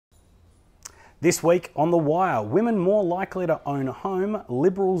This week on The Wire, women more likely to own a home,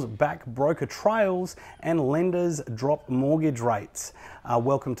 Liberals back broker trails, and lenders drop mortgage rates.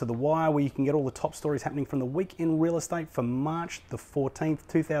 Welcome to The Wire, where you can get all the top stories happening from the week in real estate for March the 14th,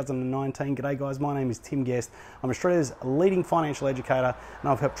 2019. G'day guys, my name is Tim Guest. I'm Australia's leading financial educator, and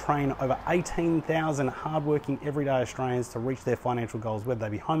I've helped train over 18,000 hardworking everyday Australians to reach their financial goals, whether they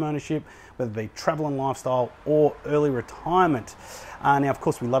be home ownership, whether it be travel and lifestyle, or early retirement. Now, of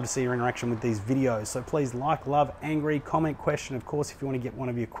course, we love to see your interaction with these videos, so please like, love, angry, comment, question. Of course, if you want to get one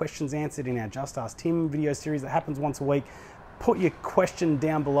of your questions answered in our Just Ask Tim video series that happens once a week, put your question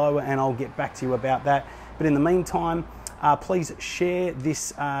down below and I'll get back to you about that. But in the meantime, please share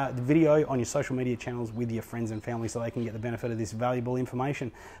this video on your social media channels with your friends and family so they can get the benefit of this valuable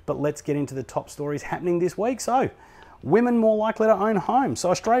information. But let's get into the top stories happening this week. So, women more likely to own homes. So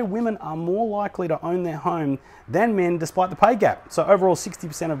Australian women are more likely to own their home than men despite the pay gap. So overall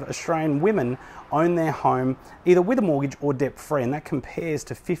 60% of Australian women own their home either with a mortgage or debt free, and that compares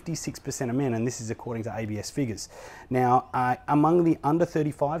to 56% of men, and this is according to ABS figures. Now among the under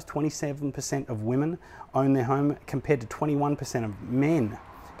 35s, 27% of women own their home compared to 21% of men.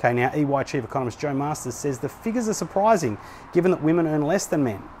 Okay, now EY Chief Economist Joe Masters says the figures are surprising given that women earn less than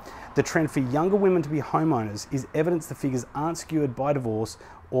men. The trend for younger women to be homeowners is evidence the figures aren't skewed by divorce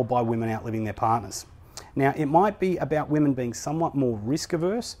or by women outliving their partners. Now, it might be about women being somewhat more risk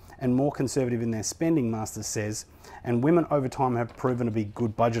averse and more conservative in their spending, Masters says, and women over time have proven to be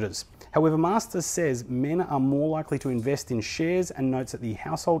good budgeters. However, Masters says men are more likely to invest in shares and notes that the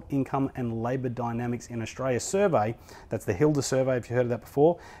Household Income and Labour Dynamics in Australia survey, that's the Hilda survey if you heard of that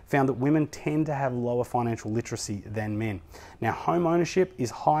before, found that women tend to have lower financial literacy than men. Now, home ownership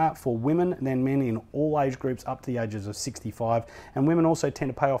is higher for women than men in all age groups up to the ages of 65, and women also tend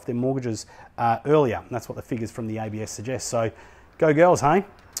to pay off their mortgages earlier. And that's what the figures from the ABS suggest. So, go girls, hey?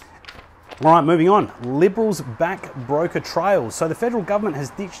 All right, moving on. Liberals back broker trails. So the federal government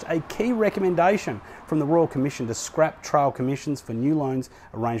has ditched a key recommendation from the Royal Commission to scrap trail commissions for new loans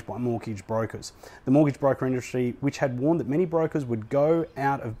arranged by mortgage brokers. The mortgage broker industry, which had warned that many brokers would go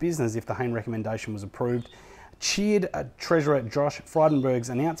out of business if the Hayne recommendation was approved, cheered Treasurer Josh Frydenberg's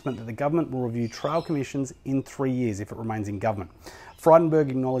announcement that the government will review trail commissions in 3 years if it remains in government. Frydenberg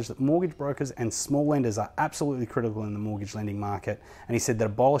acknowledged that mortgage brokers and small lenders are absolutely critical in the mortgage lending market, and he said that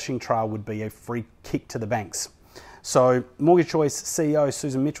abolishing trail would be a free kick to the banks. So, Mortgage Choice CEO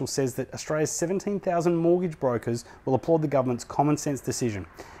Susan Mitchell says that Australia's 17,000 mortgage brokers will applaud the government's common sense decision.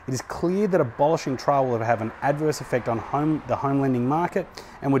 It is clear that abolishing trail will have an adverse effect on the home lending market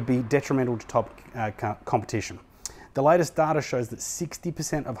and would be detrimental to top competition. The latest data shows that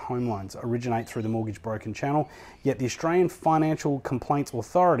 60% of home loans originate through the mortgage broking channel, yet the Australian Financial Complaints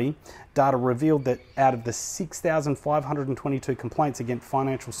Authority data revealed that out of the 6,522 complaints against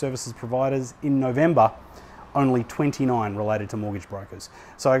financial services providers in November, only 29 related to mortgage brokers.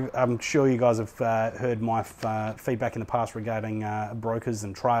 So I'm sure you guys have heard my feedback in the past regarding brokers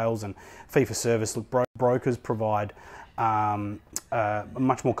and trails and fee for service. Look, brokers provide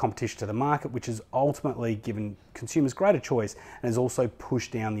much more competition to the market, which has ultimately given consumers greater choice and has also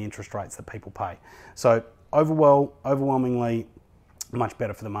pushed down the interest rates that people pay. So overwhelmingly, much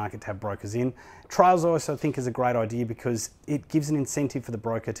better for the market to have brokers in. Trails I also think is a great idea because it gives an incentive for the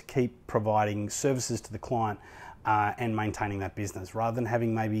broker to keep providing services to the client and maintaining that business, rather than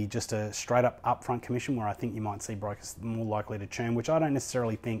having maybe just a straight up upfront commission where I think you might see brokers more likely to churn, which I don't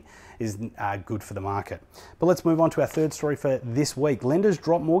necessarily think is good for the market. But let's move on to our third story for this week. Lenders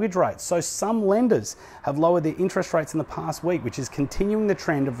drop mortgage rates. So some lenders have lowered their interest rates in the past week, which is continuing the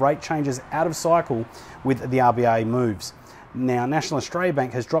trend of rate changes out of cycle with the RBA moves. Now, National Australia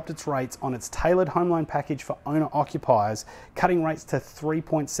Bank has dropped its rates on its tailored home loan package for owner-occupiers, cutting rates to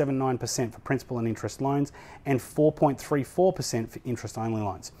 3.79% for principal and interest loans and 4.34% for interest-only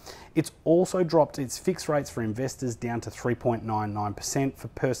loans. It's also dropped its fixed rates for investors down to 3.99%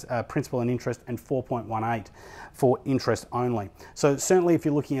 for principal and interest and 4.18% for interest only. So certainly if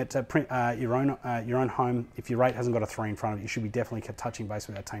you're looking at your own home, if your rate hasn't got a 3 in front of it, you should be definitely kept touching base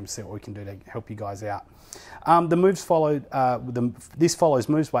with our team to see what we can do to help you guys out. The moves followed. This follows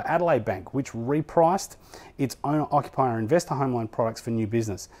moves by Adelaide Bank, which repriced its owner-occupier investor home loan products for new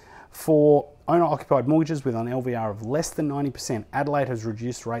business. For owner-occupied mortgages with an LVR of less than 90%, Adelaide has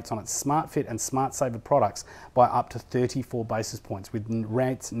reduced rates on its SmartFit and SmartSaver products by up to 34 basis points, with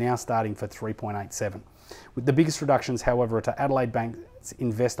rates now starting for 3.87. With the biggest reductions, however, are to Adelaide Bank's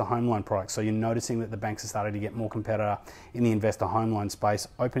investor home loan products. So you're noticing that the banks are starting to get more competitor in the investor home loan space,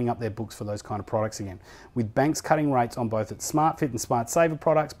 opening up their books for those kind of products again, with banks cutting rates on both its SmartFit and SmartSaver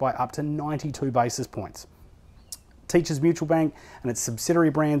products by up to 92 basis points. Teachers Mutual Bank and its subsidiary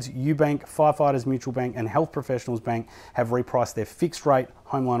brands UBank, Firefighters Mutual Bank and Health Professionals Bank have repriced their fixed rate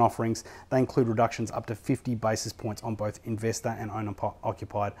home loan offerings. They include reductions up to 50 basis points on both investor and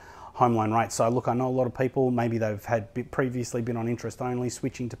owner-occupied home loan rates. So look, I know a lot of people, maybe they've had previously been on interest only,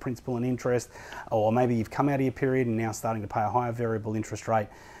 switching to principal and interest, or maybe you've come out of your period and now starting to pay a higher variable interest rate.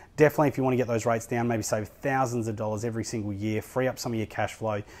 Definitely, if you want to get those rates down, maybe save thousands of dollars every single year, free up some of your cash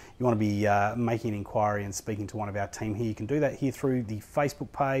flow, you want to be making an inquiry and speaking to one of our team here, you can do that here through the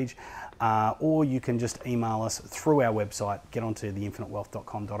Facebook page, or you can just email us through our website. Get onto the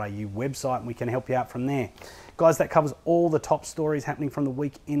infinitewealth.com.au website and we can help you out from there. Guys, that covers all the top stories happening from the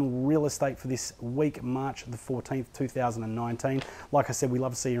week in real estate for this week, March the 14th, 2019. Like I said, we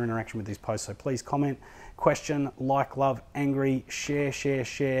love to see your interaction with these posts, so please comment, question, like, love, angry, share, share,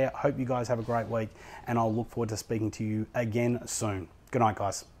 share. Hope you guys have a great week, and I'll look forward to speaking to you again soon. Good night,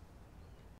 guys.